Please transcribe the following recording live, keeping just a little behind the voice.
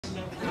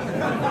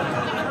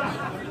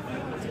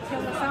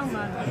Kill the sound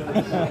man.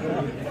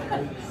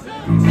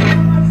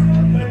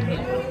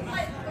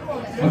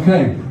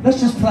 Okay, let's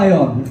just play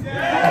on.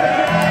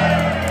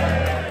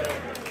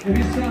 If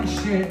it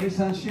sounds shit, it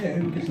sounds shit.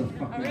 Who gives a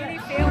fuck? I really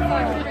feel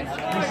like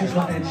This is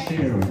like Ed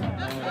Sheeran.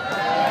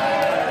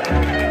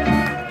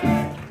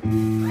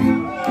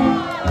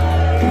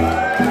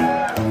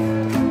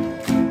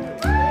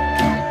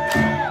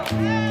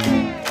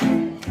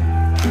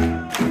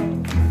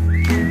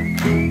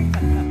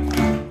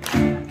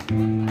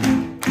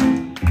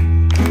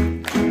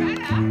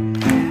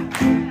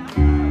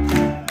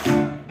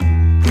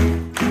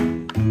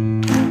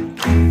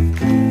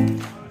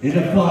 In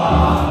the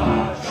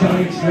bar,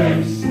 Johnny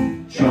trips,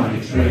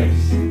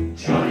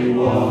 Johnny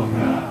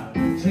Walker.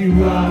 So he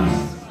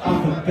runs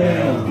up a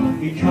bill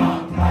he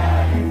can't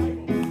pay.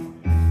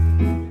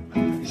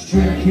 He's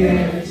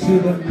drinking to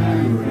the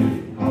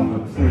memory of a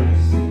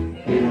prince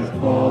in a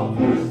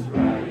pauper's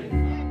grave.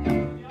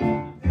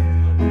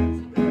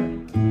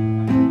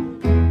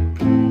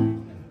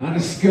 And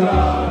it's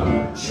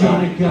go,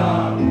 Johnny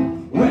go,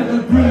 where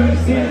the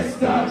bruises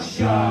don't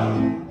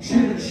show.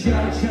 To the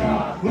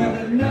churchyard where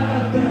the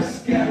nervous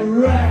get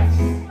wrecked.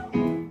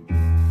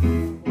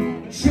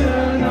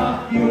 Turn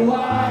off your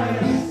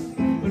wires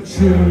for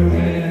 2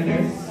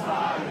 minutes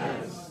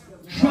silence.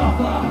 Drop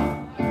up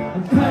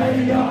and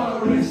pay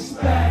your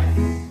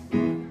respects.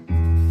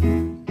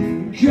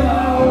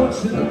 Go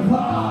to the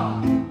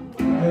park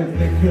with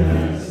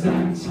vicars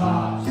and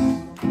tops.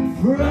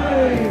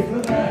 Pray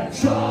for their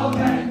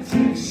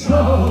tormenting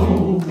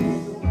souls.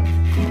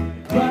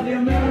 But the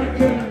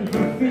American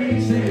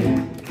graffiti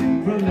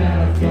from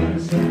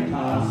elephants and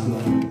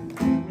castle.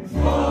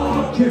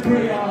 Ford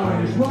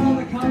Cabrios, what are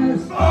the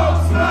colours?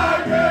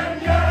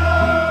 Volkswagen yellow!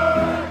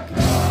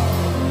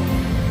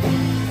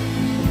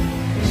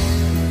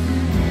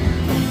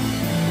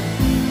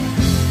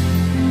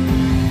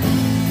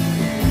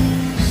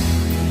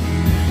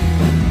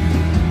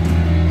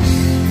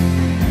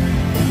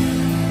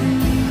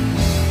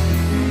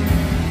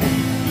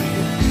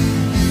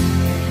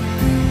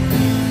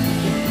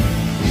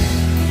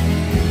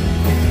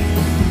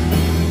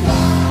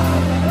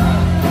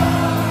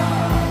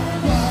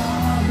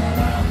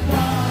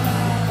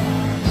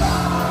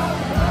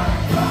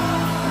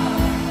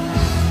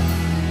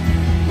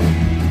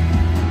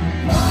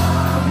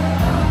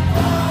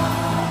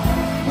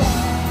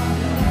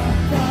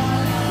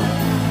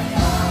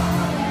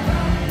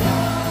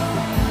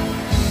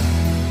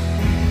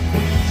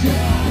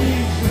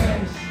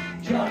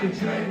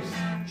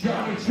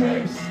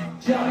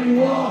 Johnny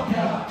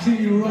Walker,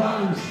 he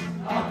runs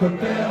up a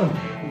bill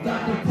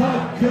that the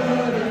pub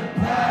couldn't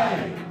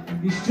pay.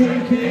 He's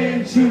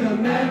drinking to the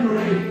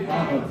memory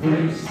of a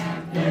priest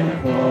in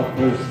a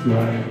pauper's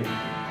grave.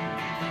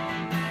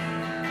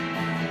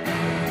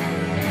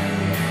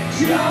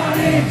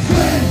 Johnny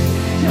drinks,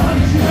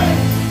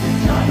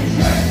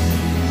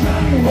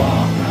 Johnny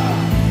Walker.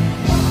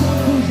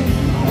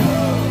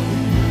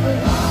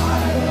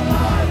 Alive,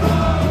 alive, oh.